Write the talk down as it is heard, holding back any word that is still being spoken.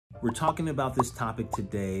We're talking about this topic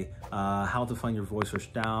today, how to find your voice or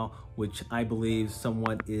style, which I believe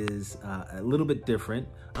somewhat is a little bit different,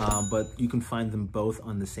 but you can find them both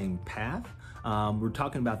on the same path. We're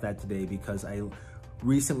talking about that today because I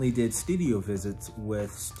recently did studio visits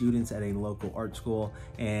with students at a local art school,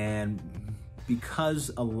 and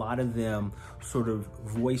because a lot of them sort of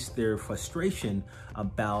voiced their frustration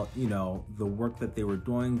about, the work that they were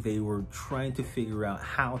doing, they were trying to figure out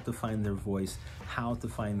how to find their voice, how to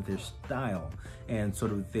find their style. And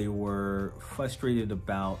sort of they were frustrated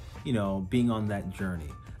about, being on that journey,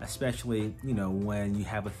 especially, when you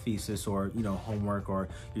have a thesis or, homework, or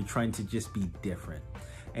you're trying to just be different.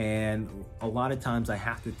 And a lot of times I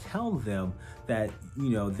have to tell them that,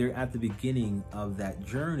 they're at the beginning of that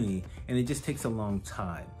journey and it just takes a long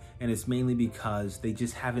time. And it's mainly because they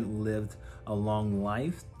just haven't lived a long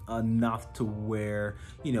life enough to where,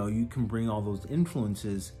 you can bring all those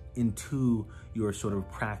influences into your sort of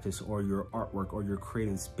practice or your artwork or your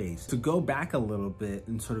creative space. To go back a little bit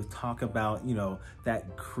and sort of talk about,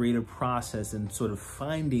 that creative process and sort of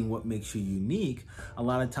finding what makes you unique, a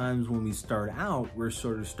lot of times when we start out, we're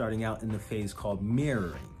sort of starting out in the phase called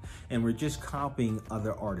mirroring. And we're just copying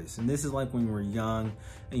other artists. And this is like when we're young,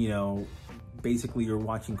 basically you're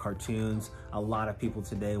watching cartoons. A lot of people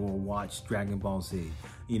today will watch Dragon Ball Z.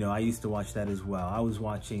 I used to watch that as well. I was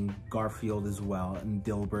watching Garfield as well, and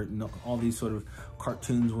Dilbert, and all these sort of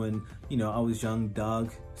cartoons when, I was young,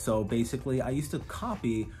 Doug. So basically I used to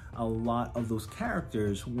copy a lot of those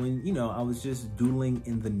characters when, I was just doodling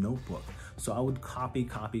in the notebook. So I would copy.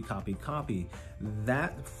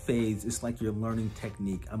 That phase is like you're learning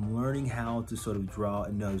technique. I'm learning how to sort of draw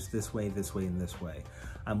a nose this way, and this way.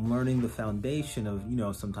 I'm learning the foundation of,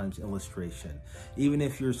 sometimes illustration. Even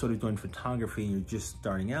if you're sort of doing photography and you're just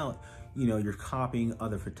starting out, you're copying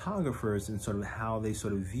other photographers and sort of how they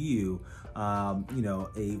sort of view,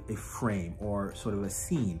 a frame or sort of a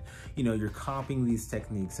scene. You're copying these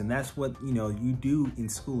techniques, and that's what, you do in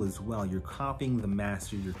school as well. You're copying the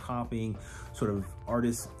master, you're copying sort of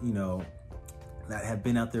artists, that have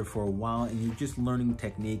been out there for a while, and you're just learning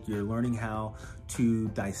technique. You're learning how to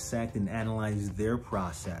dissect and analyze their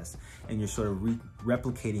process, and you're sort of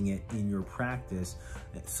replicating it in your practice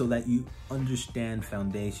so that you understand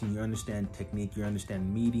foundation, you understand technique, you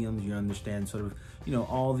understand mediums, you understand sort of,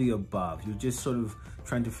 all the above. You're just sort of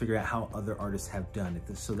trying to figure out how other artists have done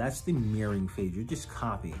it. So that's the mirroring phase. You're just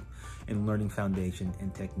copying and learning foundation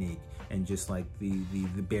and technique and just like the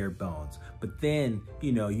bare bones. But then,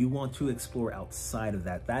 you want to explore outside of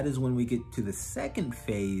that. That is when we get to the second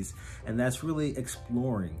phase, and that's really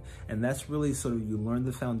exploring. And that's really sort of, you learn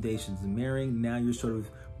the foundations, the mirroring. Now you're sort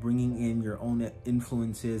of bringing in your own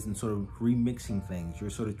influences and sort of remixing things. You're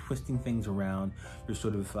sort of twisting things around. You're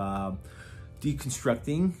sort of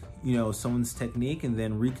deconstructing, someone's technique and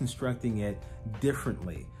then reconstructing it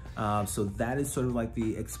differently. So that is sort of like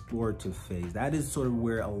the explorative phase. That is sort of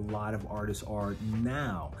where a lot of artists are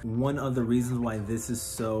now. One of the reasons why this is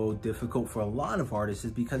so difficult for a lot of artists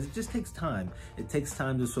is because it just takes time. It takes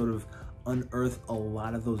time to sort of unearth a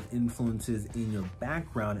lot of those influences in your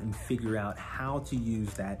background and figure out how to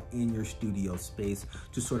use that in your studio space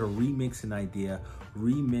to sort of remix an idea,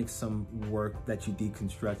 remix some work that you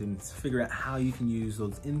deconstructed, and figure out how you can use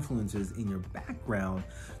those influences in your background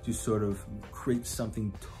to sort of create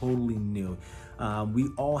something totally new. We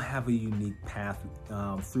all have a unique path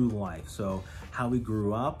through life. So how we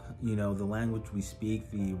grew up, the language we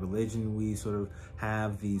speak, the religion we sort of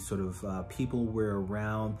have, the sort of people we're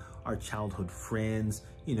around, our childhood friends,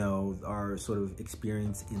 our sort of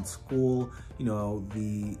experience in school,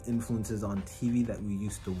 the influences on TV that we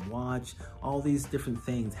used to watch. All these different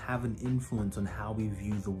things have an influence on how we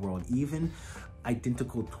view the world. Even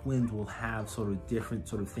identical twins will have sort of different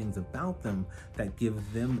sort of things about them that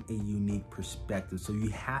give them a unique perspective. So you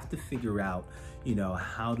have to figure out,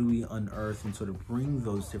 how do we unearth and sort of bring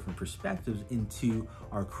those different perspectives into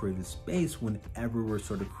our creative space whenever we're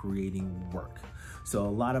sort of creating work. So a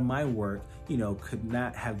lot of my work, could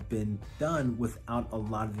not have been done without a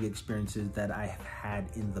lot of the experiences that I have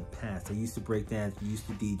had in the past. I used to break dance, used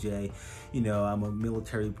to DJ, I'm a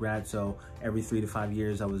military brat, so every 3 to 5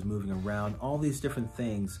 years I was moving around. All these different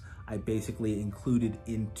things I basically included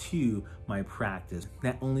into my practice.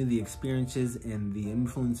 Not only the experiences and the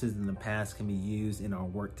influences in the past can be used in our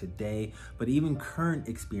work today, but even current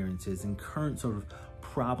experiences and current sort of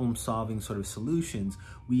problem-solving sort of solutions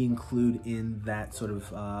we include in that sort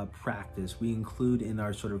of practice. We include in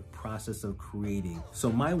our sort of process of creating.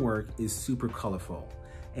 So my work is super colorful.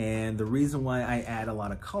 And the reason why I add a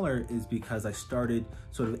lot of color is because I started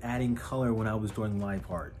sort of adding color when I was doing live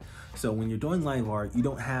art. So when you're doing live art, you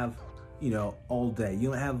don't have all day. You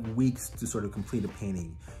don't have weeks to sort of complete a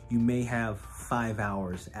painting. You may have 5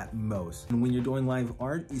 hours at most. And when you're doing live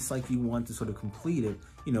art, it's like you want to sort of complete it,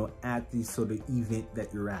 at the sort of event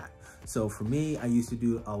that you're at. So for me, I used to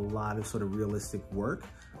do a lot of sort of realistic work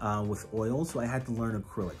with oil, so I had to learn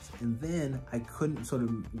acrylics. And then I couldn't sort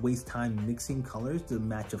of waste time mixing colors to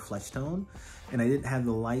match a flesh tone. And I didn't have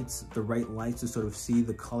the right lights to sort of see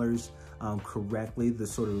the colors correctly, the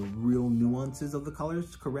sort of real nuances of the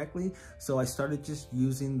colors correctly. So I started just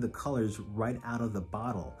using the colors right out of the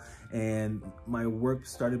bottle. And my work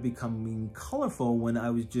started becoming colorful when I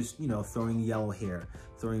was just, throwing yellow here,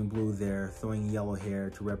 throwing blue there, throwing yellow hair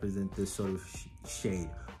to represent this sort of shade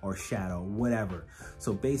or shadow, whatever.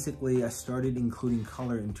 So basically I started including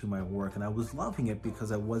color into my work, and I was loving it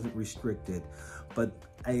because I wasn't restricted. But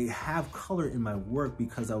I have color in my work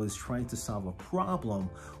because I was trying to solve a problem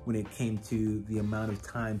when it came to the amount of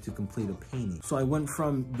time to complete a painting. So I went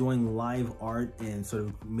from doing live art and sort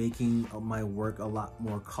of making my work a lot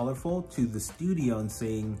more colorful to the studio and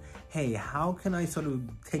saying, hey, how can I sort of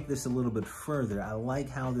take this a little bit further? I like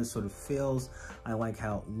how this sort of feels. I like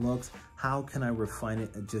how it looks. How can I refine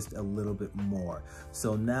it just a little bit more?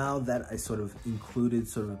 So now that I sort of included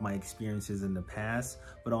sort of my experiences in the past,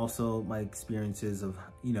 but also my experiences of,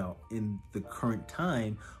 in the current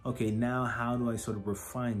time, okay, now how do I sort of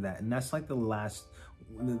refine that? And that's like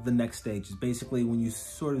the next stage is basically when you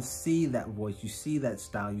sort of see that voice, you see that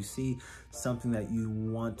style, you see something that you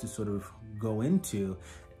want to sort of go into.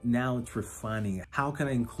 Now it's refining it. How can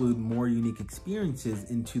I include more unique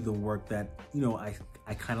experiences into the work that,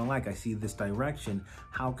 I kind of like? I see this direction.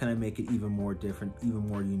 How can I make it even more different, even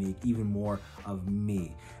more unique, even more of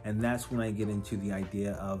me? And that's when I get into the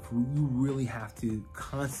idea of you really have to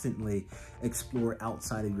constantly explore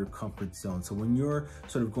outside of your comfort zone. So when you're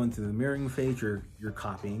sort of going through the mirroring phase, you're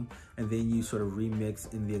copying, and then you sort of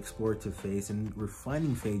remix in the explorative phase and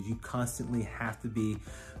refining phase. You constantly have to be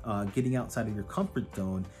getting outside of your comfort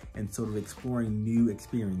zone and sort of exploring new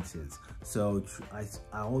experiences. So I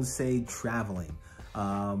always say traveling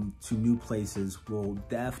to new places will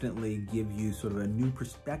definitely give you sort of a new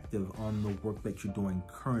perspective on the work that you're doing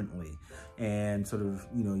currently. And sort of,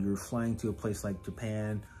 you're flying to a place like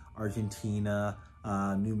Japan, Argentina,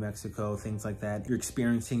 New Mexico, things like that. You're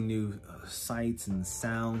experiencing new sights and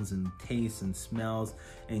sounds and tastes and smells,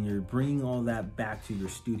 and you're bringing all that back to your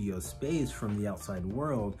studio space from the outside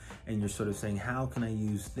world, and you're sort of saying, how can I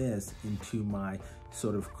use this into my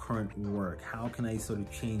sort of current work? How can I sort of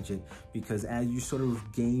change it? Because as you sort of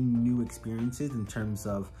gain new experiences in terms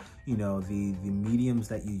of, the mediums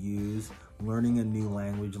that you use, learning a new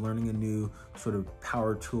language, learning a new sort of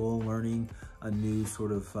power tool, learning a new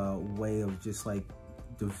sort of way of just like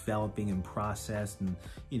developing and process, and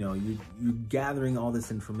you're gathering all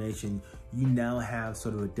this information, you now have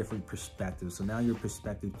sort of a different perspective. So now your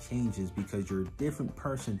perspective changes because you're a different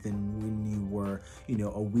person than when you were,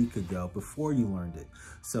 a week ago before you learned it.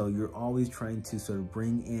 So you're always trying to sort of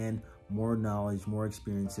bring in more knowledge, more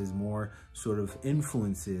experiences, more sort of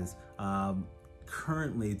influences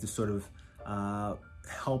currently to sort of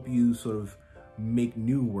help you sort of make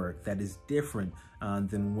new work that is different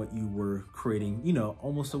than what you were creating,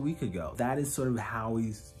 almost a week ago. That is sort of how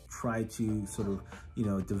we try to sort of,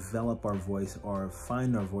 develop our voice or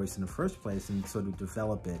find our voice in the first place and sort of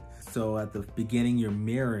develop it. So at the beginning, you're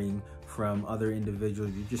mirroring from other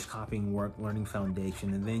individuals, you're just copying work, learning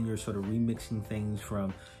foundation, and then you're sort of remixing things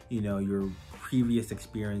from, your previous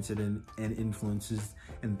experiences and influences,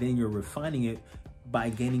 and then you're refining it by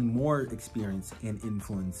gaining more experience and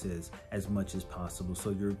influences as much as possible. So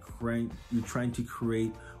you're trying to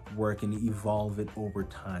create work and evolve it over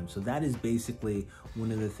time. So that is basically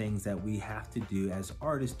one of the things that we have to do as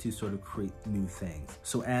artists to sort of create new things.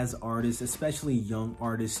 So as artists, especially young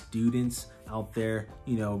artists, students out there,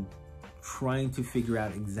 trying to figure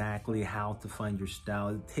out exactly how to find your style,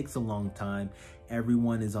 it takes a long time.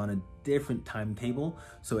 Everyone is on a different timetable,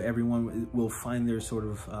 so everyone will find their sort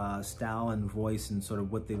of style and voice and sort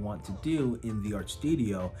of what they want to do in the art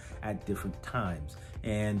studio at different times.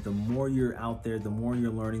 And the more you're out there, the more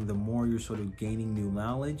you're learning, the more you're sort of gaining new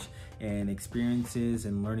knowledge and experiences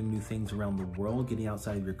and learning new things around the world, getting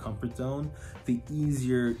outside of your comfort zone, the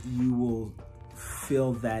easier you will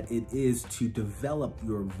feel that it is to develop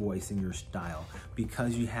your voice and your style,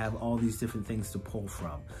 because you have all these different things to pull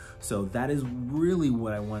from. So that is really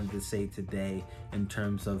what I wanted to say today in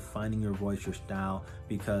terms of finding your voice, your style,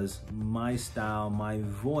 because my style, my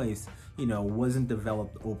voice wasn't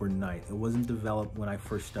developed overnight. It wasn't developed when I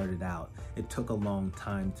first started out. It took a long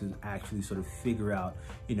time to actually sort of figure out,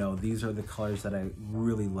 these are the colors that I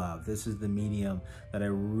really love. This is the medium that I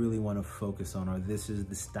really want to focus on, or this is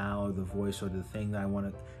the style or the voice or the thing that I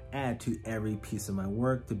want to add to every piece of my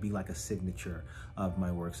work to be like a signature of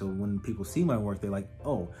my work. So when people see my work, they're like,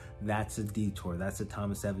 oh, that's a Detour. That's a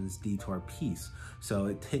Thomas Evans Detour piece. So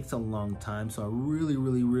it takes a long time. So I really,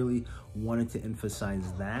 really, really wanted to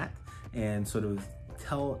emphasize that and sort of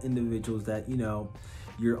tell individuals that,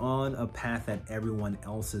 you're on a path that everyone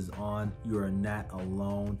else is on. You are not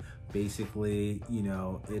alone. Basically,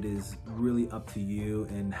 it is really up to you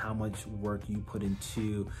and how much work you put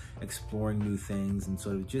into exploring new things and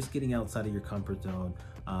sort of just getting outside of your comfort zone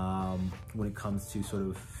when it comes to sort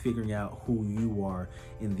of figuring out who you are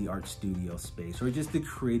in the art studio space or just the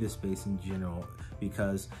creative space in general,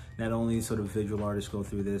 because not only sort of visual artists go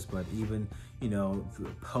through this, but even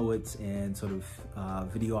poets and sort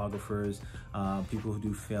of videographers, people who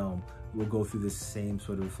do film will go through the same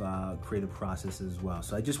sort of creative process as well.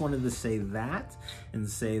 So I just wanted to say that and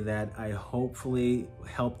say that I hopefully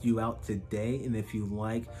helped you out today. And if you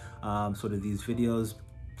like sort of these videos,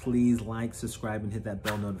 please like, subscribe, and hit that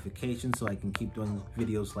bell notification so I can keep doing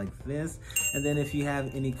videos like this. And then if you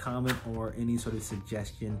have any comment or any sort of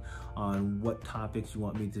suggestion on what topics you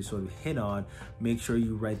want me to sort of hit on, make sure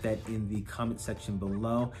you write that in the comment section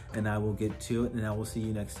below and I will get to it, and I will see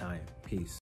you next time. Peace.